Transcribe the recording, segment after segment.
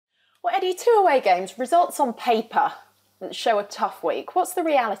Well, Eddie, 2 away games, results on paper that show a tough week. What's the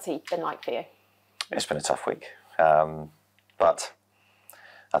reality been like for you? It's been a tough week. But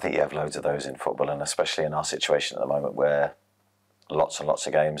I think you have loads of those in football, and especially in our situation at the moment where lots and lots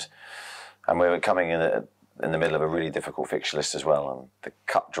of games. And we're coming in the middle of a really difficult fixture list as well. And the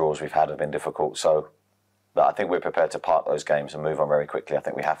cup draws we've had have been difficult. But I think we're prepared to park those games and move on very quickly. I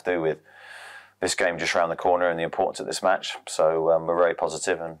think we have to, with this game just around the corner and the importance of this match. So we're very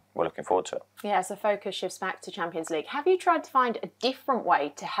positive and we're looking forward to it. Yeah, so focus shifts back to Champions League. Have you tried to find a different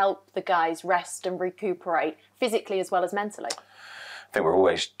way to help the guys rest and recuperate physically as well as mentally? I think we're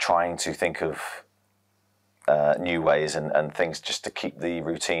always trying to think of new ways and things just to keep the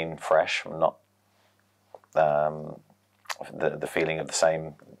routine fresh, not the feeling of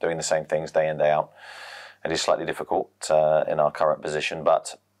doing the same things day in, day out. It is slightly difficult in our current position,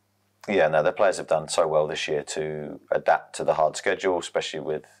 but yeah, no, the players have done so well this year to adapt to the hard schedule, especially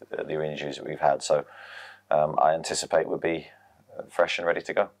with the injuries that we've had. So I anticipate we'll be fresh and ready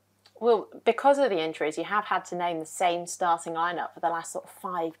to go. Well, because of the injuries, you have had to name the same starting lineup for the last sort of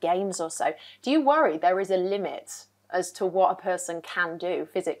 5 games or so. Do you worry there is a limit as to what a person can do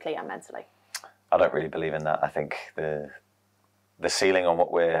physically and mentally? I don't really believe in that. I think the ceiling on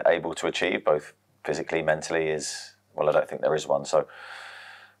what we're able to achieve, both physically, mentally, is, well, I don't think there is one. So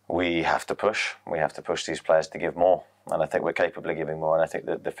we have to push. We have to push these players to give more. And I think we're capable of giving more. And I think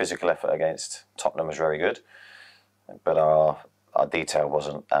that the physical effort against Tottenham was very good. But our detail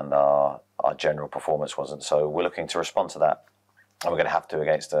wasn't, and our general performance wasn't. So we're looking to respond to that. And we're going to have to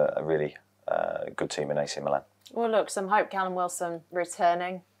against a really good team in AC Milan. Well, look, some hope. Callum Wilson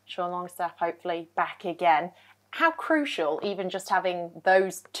returning. Sean Longstaff hopefully back again. How crucial even just having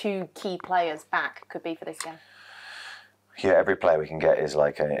those 2 key players back could be for this game? Yeah, every player we can get is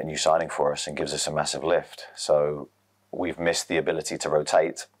like a new signing for us and gives us a massive lift. So we've missed the ability to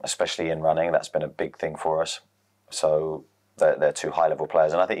rotate, especially in running. That's been a big thing for us. So they're 2 high-level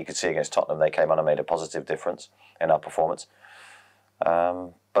players. And I think you could see against Tottenham, they came on and made a positive difference in our performance.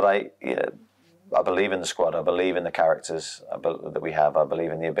 But I believe in the squad. I believe in the characters that we have. I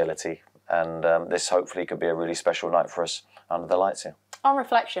believe in the ability. And this hopefully could be a really special night for us under the lights here. On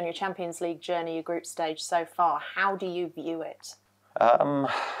reflection, your Champions League journey, your group stage so far, how do you view it? I'm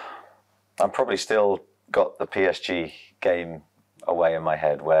probably still got the PSG game away in my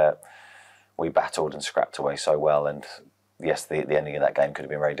head where we battled and scrapped away so well. And yes, the ending of that game could have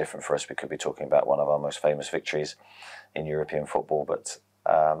been very different for us. We could be talking about one of our most famous victories in European football, but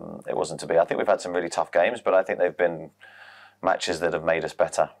it wasn't to be. I think we've had some really tough games, but I think they've been matches that have made us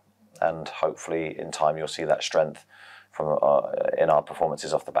better. And hopefully in time you'll see that strength from in our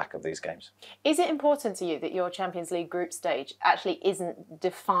performances off the back of these games. Is it important to you that your Champions League group stage actually isn't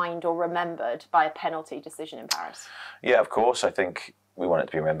defined or remembered by a penalty decision in Paris? Yeah, of course. I think we want it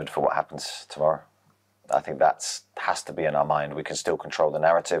to be remembered for what happens tomorrow. I think that has to be in our mind. We can still control the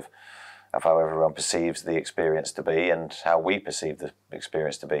narrative of how everyone perceives the experience to be and how we perceive the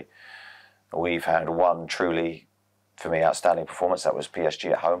experience to be. We've had one truly, for me, outstanding performance. That was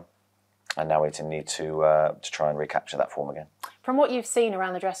PSG at home. And now we need to try and recapture that form again. From what you've seen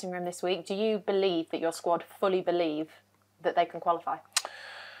around the dressing room this week, do you believe that your squad fully believe that they can qualify?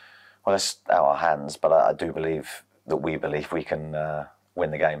 Well, it's out of our hands, but I do believe that we believe we can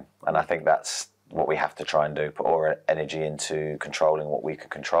win the game. And I think that's what we have to try and do, put all our energy into controlling what we can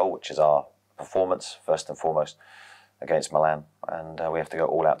control, which is our performance, first and foremost, against Milan. And we have to go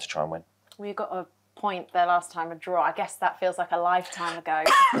all out to try and win. We got a point there last time, a draw. I guess that feels like a lifetime ago,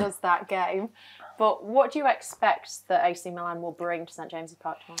 does that game. But what do you expect that AC Milan will bring to St James's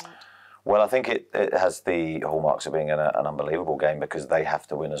Park tomorrow night? Well, I think it has the hallmarks of being an unbelievable game because they have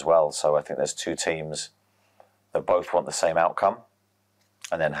to win as well. So I think there's 2 teams that both want the same outcome.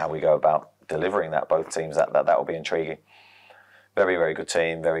 And then how we go about delivering that, both teams, that will be intriguing. Very, very good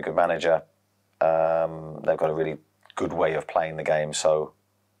team, very good manager. They've got a really good way of playing the game. So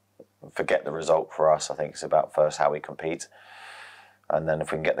forget the result for us. I think it's about first how we compete. And then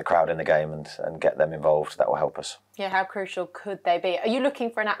if we can get the crowd in the game and get them involved, that will help us. Yeah, how crucial could they be? Are you looking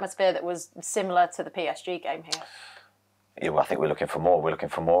for an atmosphere that was similar to the PSG game here? Yeah, well, I think we're looking for more. We're looking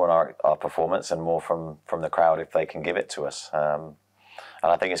for more in our performance and more from the crowd if they can give it to us.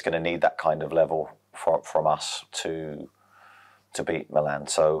 And I think it's going to need that kind of level from us to beat Milan.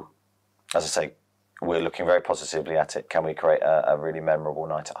 So, as I say, we're looking very positively at it. Can we create a really memorable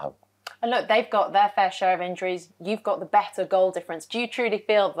night at home? And look, they've got their fair share of injuries. You've got the better goal difference. Do you truly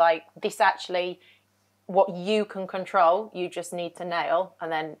feel like this actually, what you can control, you just need to nail,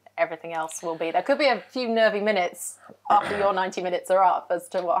 and then everything else will be? There could be a few nervy minutes after your 90 minutes are up as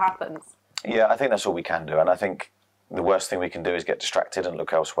to what happens. Yeah, I think that's all we can do. And I think the worst thing we can do is get distracted and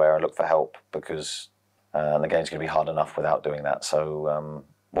look elsewhere and look for help, because the game's going to be hard enough without doing that. So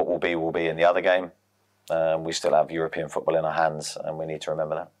what will be in the other game. We still have European football in our hands, and we need to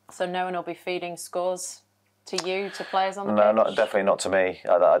remember that. So no one will be feeding scores to you, to players on the No, pitch? definitely not to me.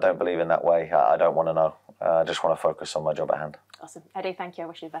 I don't believe in that way. I don't want to know. I just want to focus on my job at hand. Awesome. Eddie, thank you. I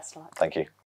wish you the best of luck. Thank you.